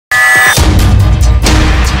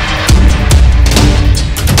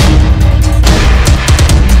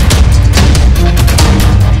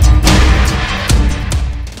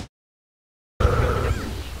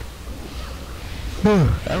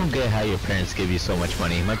don't get how your parents give you so much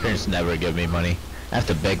money. My parents never give me money. I have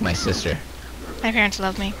to beg my sister. My parents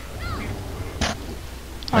love me.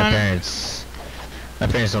 My parents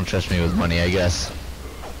don't trust me with money, I guess.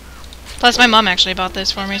 Plus, my mom actually bought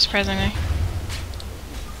this for me, surprisingly.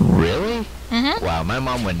 Really? Mm-hmm. Wow, my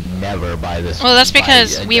mom would never buy this. Well, that's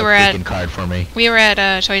because we were at card for me.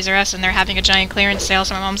 Toys R Us and they're having a giant clearance sale.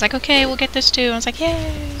 So my mom's like, "Okay, we'll get this too." And I was like,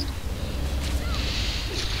 "Yay!"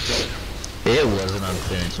 It wasn't on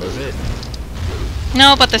clearance, was it?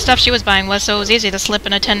 No, but the stuff she was buying was, so it was easy to slip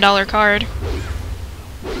in a $10 card.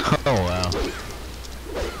 Oh wow.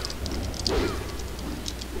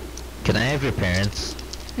 Can I have your parents?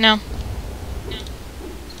 No.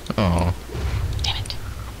 Oh. Damn it.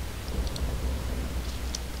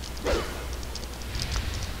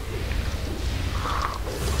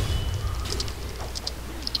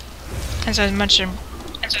 As much as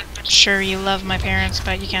I'm sure you love my parents,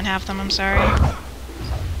 but you can't have them, I'm sorry.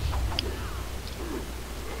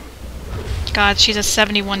 God, she's a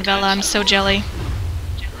 71 Vella, I'm so jelly.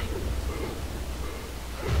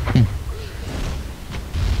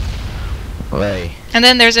 Wait. And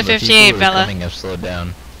then there's a 58 Vella. Have slowed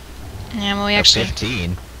down. Yeah, well we actually...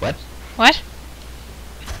 15? What? What?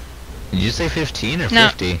 Did you say 15 or No,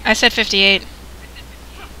 50? I said 58.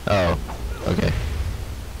 Oh, okay.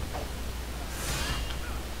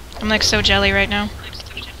 I'm like so jelly right now.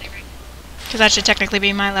 Because that should technically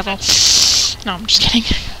be my level. No, I'm just kidding.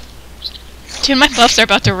 Dude, my buffs are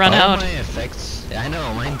about to run out. My effects, I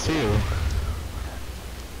know, mine too.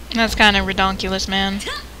 That's kind of redonkulous, man.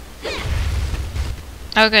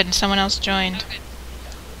 Oh good, someone else joined.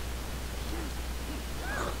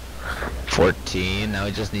 14, now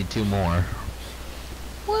we just need 2 more.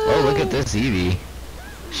 Woo. Oh, look at this Eevee.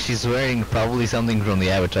 She's wearing probably something from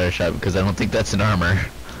the avatar shop, because I don't think that's an armor.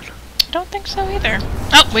 I don't think so either.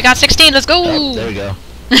 Oh, we got 16, let's go! Oh, there we go.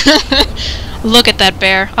 Look at that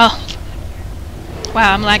bear. Oh.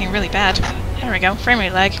 Wow, I'm lagging really bad. There we go, frame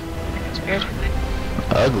rate lag. It's weird.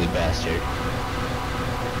 Ugly bastard.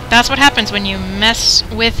 That's what happens when you mess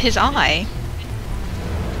with his eye.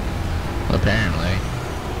 Apparently.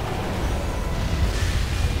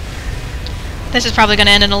 This is probably going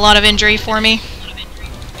to end in a lot of injury for me.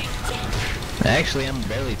 Actually, I'm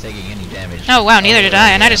barely taking any damage. Oh wow, neither did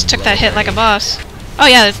I, and I just took that hit like a boss. Oh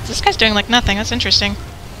yeah, this guy's doing like nothing, that's interesting.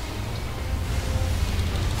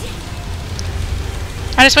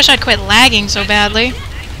 I just wish I'd quit lagging so badly.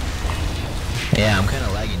 Yeah, I'm kind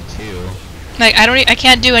of lagging too. Like, I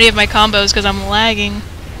can't do any of my combos because I'm lagging.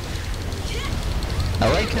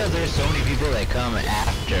 I like how there's so many people that come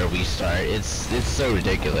after we start. It's so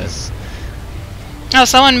ridiculous. Oh,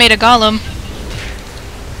 someone made a golem.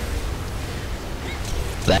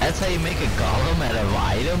 That's how you make a golem out of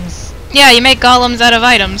items? Yeah, you make golems out of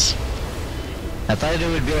items. I thought it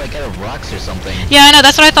would be like out of rocks or something. Yeah, I know,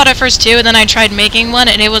 that's what I thought at first too, and then I tried making one,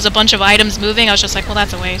 and it was a bunch of items moving. I was just like, well,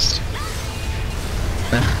 that's a waste.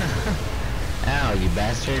 Ow, you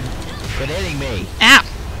bastard. Quit hitting me. Ow!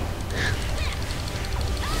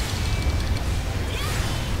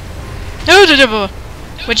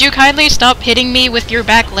 Would you kindly stop hitting me with your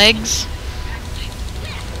back legs?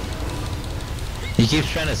 He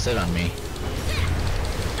keeps trying to sit on me.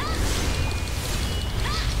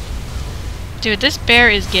 Dude, this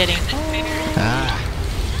bear is getting... Ah.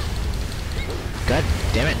 God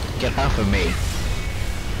damn it, get off of me.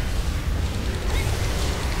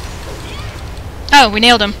 Oh, we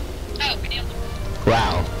nailed him.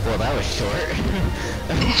 Wow, well that was short.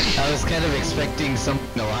 I was kind of expecting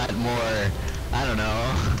something a lot more, I don't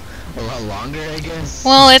know, a lot longer I guess.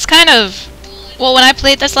 Well, it's kind of... Well, when I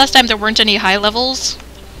played this last time, there weren't any high levels.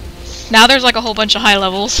 Now there's like a whole bunch of high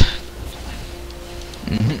levels.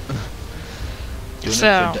 Doing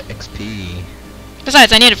So... it for the XP.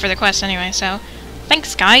 Besides, I need it for the quest anyway, so...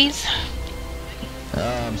 Thanks, guys!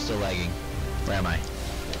 I'm still lagging. Where am I?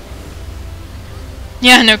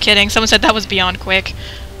 Yeah, no kidding. Someone said that was beyond quick.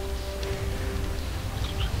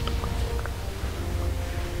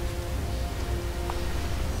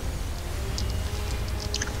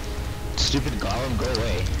 Stupid golem, go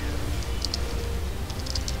away.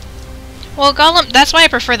 Well, golem... That's why I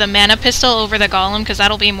prefer the mana pistol over the golem, because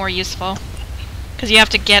that'll be more useful. Because you have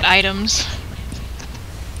to get items.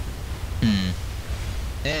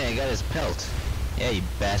 Hey, I got his pelt. Yeah, you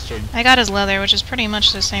bastard. I got his leather, which is pretty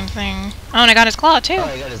much the same thing. Oh, and I got his claw, too! Oh,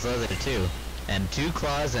 I got his leather too. And 2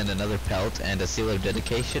 claws and another pelt and a seal of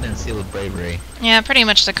dedication and seal of bravery. Yeah, pretty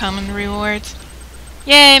much the common rewards.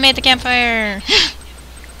 Yay, made the campfire!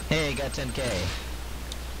 Hey, got 10k.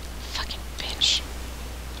 Fucking bitch.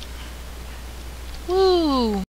 Woo!